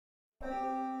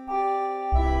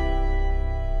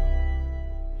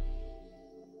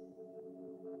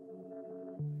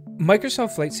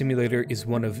Microsoft Flight Simulator is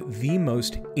one of the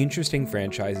most interesting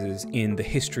franchises in the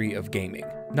history of gaming,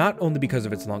 not only because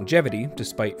of its longevity,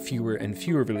 despite fewer and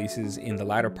fewer releases in the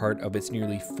latter part of its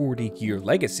nearly 40-year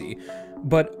legacy,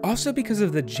 but also because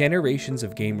of the generations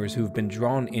of gamers who've been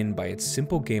drawn in by its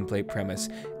simple gameplay premise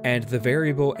and the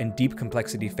variable and deep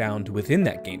complexity found within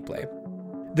that gameplay.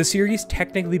 The series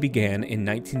technically began in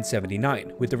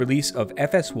 1979 with the release of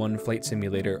FS1 Flight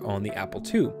Simulator on the Apple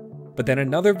II. But then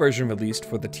another version released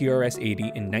for the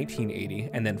TRS-80 in 1980,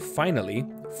 and then finally,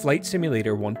 Flight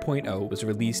Simulator 1.0 was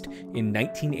released in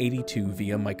 1982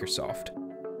 via Microsoft.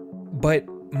 But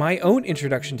my own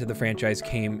introduction to the franchise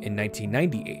came in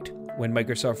 1998, when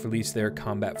Microsoft released their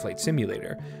Combat Flight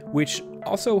Simulator, which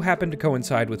also happened to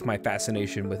coincide with my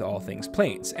fascination with all things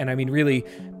planes. And I mean, really,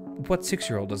 what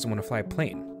 6-year-old doesn't want to fly a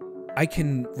plane? I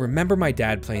can remember my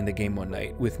dad playing the game one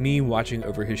night, with me watching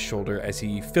over his shoulder as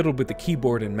he fiddled with the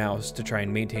keyboard and mouse to try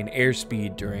and maintain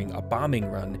airspeed during a bombing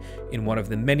run in one of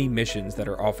the many missions that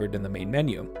are offered in the main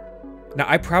menu. Now,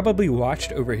 I probably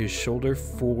watched over his shoulder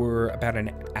for about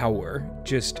an hour,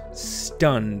 just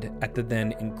stunned at the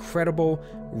then incredible,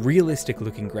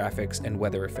 realistic-looking graphics and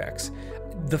weather effects.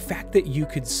 The fact that you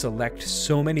could select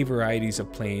so many varieties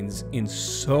of planes in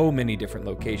so many different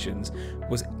locations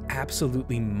was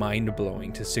absolutely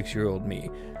mind-blowing to 6-year-old me.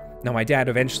 Now, my dad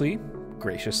eventually,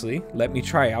 graciously, let me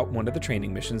try out one of the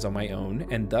training missions on my own,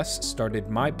 and thus started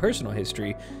my personal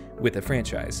history with the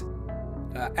franchise.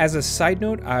 As a side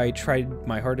note, I tried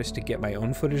my hardest to get my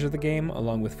own footage of the game,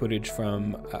 along with footage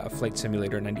from Flight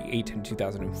Simulator 98 and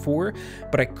 2004,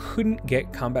 but I couldn't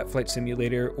get Combat Flight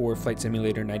Simulator or Flight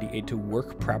Simulator 98 to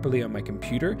work properly on my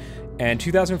computer, and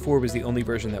 2004 was the only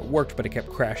version that worked, but it kept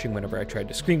crashing whenever I tried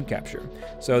to screen capture.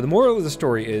 So the moral of the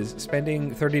story is,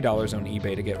 spending $30 on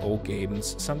eBay to get old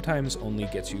games sometimes only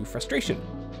gets you frustration.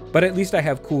 But at least I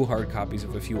have cool hard copies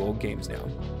of a few old games now.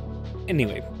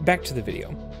 Anyway, back to the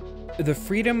video. The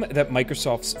freedom that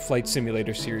Microsoft's Flight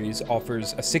Simulator series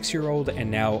offers a 6-year-old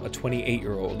and now a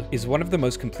 28-year-old is one of the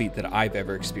most complete that I've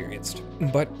ever experienced.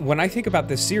 But when I think about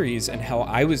this series and how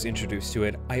I was introduced to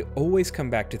it, I always come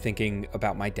back to thinking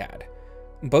about my dad.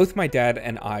 Both my dad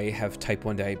and I have type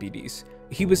 1 diabetes.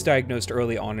 He was diagnosed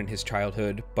early on in his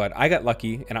childhood, but I got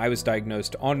lucky and I was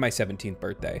diagnosed on my 17th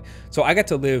birthday. So I got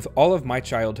to live all of my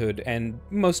childhood and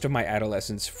most of my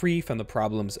adolescence free from the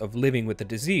problems of living with a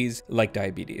disease like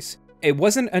diabetes. It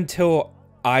wasn't until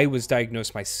I was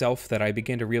diagnosed myself that I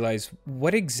began to realize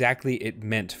what exactly it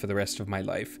meant for the rest of my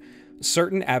life.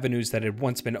 Certain avenues that had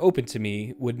once been open to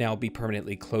me would now be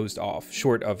permanently closed off,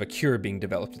 short of a cure being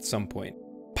developed at some point.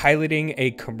 Piloting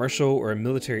a commercial or a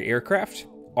military aircraft?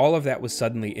 All of that was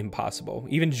suddenly impossible.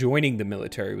 Even joining the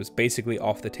military was basically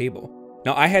off the table.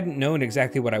 Now, I hadn't known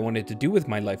exactly what I wanted to do with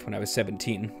my life when I was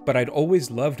 17, but I'd always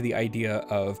loved the idea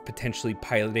of potentially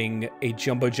piloting a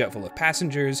jumbo jet full of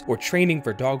passengers, or training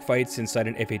for dogfights inside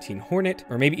an F-18 Hornet,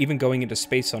 or maybe even going into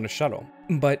space on a shuttle.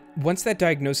 But once that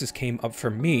diagnosis came up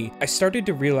for me, I started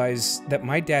to realize that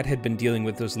my dad had been dealing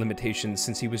with those limitations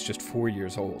since he was just 4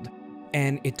 years old.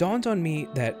 And it dawned on me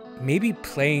that maybe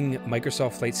playing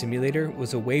Microsoft Flight Simulator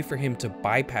was a way for him to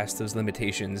bypass those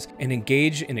limitations and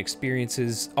engage in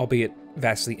experiences, albeit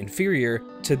vastly inferior,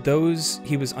 to those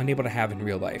he was unable to have in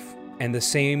real life. And the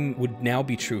same would now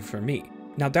be true for me.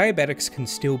 Now, diabetics can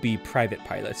still be private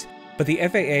pilots, but the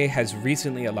FAA has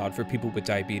recently allowed for people with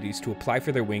diabetes to apply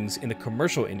for their wings in the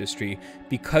commercial industry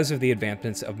because of the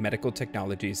advancements of medical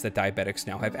technologies that diabetics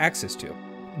now have access to.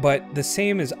 But the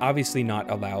same is obviously not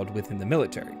allowed within the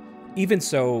military. Even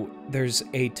so, there's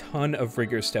a ton of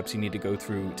rigorous steps you need to go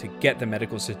through to get the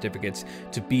medical certificates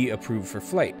to be approved for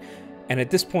flight. And at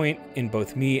this point, in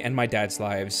both me and my dad's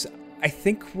lives, I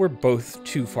think we're both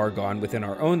too far gone within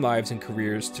our own lives and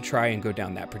careers to try and go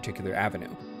down that particular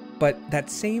avenue. But that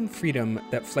same freedom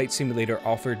that Flight Simulator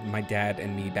offered my dad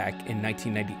and me back in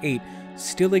 1998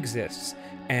 still exists.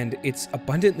 And it's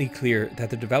abundantly clear that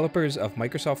the developers of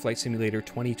Microsoft Flight Simulator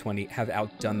 2020 have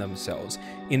outdone themselves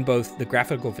in both the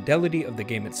graphical fidelity of the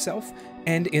game itself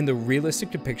and in the realistic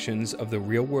depictions of the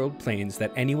real-world planes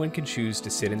that anyone can choose to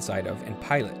sit inside of and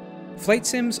pilot. Flight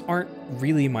sims aren't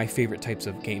really my favorite types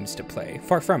of games to play,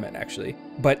 far from it actually,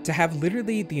 but to have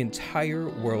literally the entire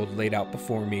world laid out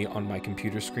before me on my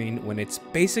computer screen when it's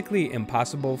basically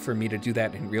impossible for me to do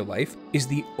that in real life is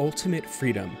the ultimate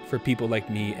freedom for people like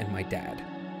me and my dad.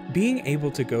 Being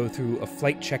able to go through a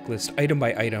flight checklist item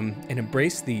by item and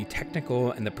embrace the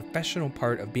technical and the professional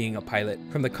part of being a pilot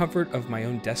from the comfort of my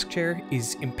own desk chair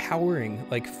is empowering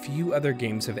like few other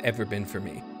games have ever been for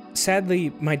me.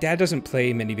 Sadly, my dad doesn't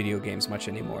play many video games much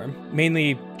anymore,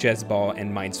 mainly Jezball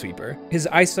and Minesweeper. His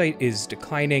eyesight is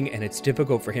declining, and it's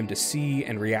difficult for him to see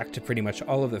and react to pretty much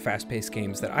all of the fast-paced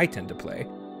games that I tend to play.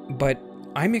 But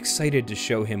I'm excited to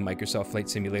show him Microsoft Flight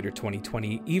Simulator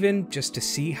 2020, even just to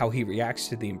see how he reacts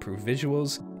to the improved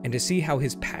visuals, and to see how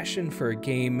his passion for a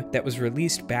game that was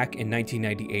released back in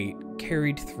 1998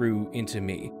 carried through into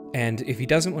me. And if he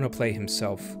doesn't want to play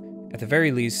himself, at the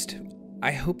very least,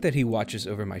 I hope that he watches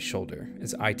over my shoulder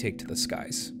as I take to the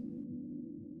skies.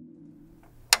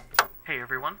 Hey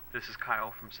everyone, this is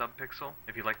Kyle from Subpixel.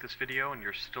 If you like this video and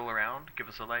you're still around, give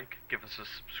us a like, give us a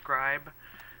subscribe,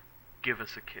 give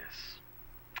us a kiss.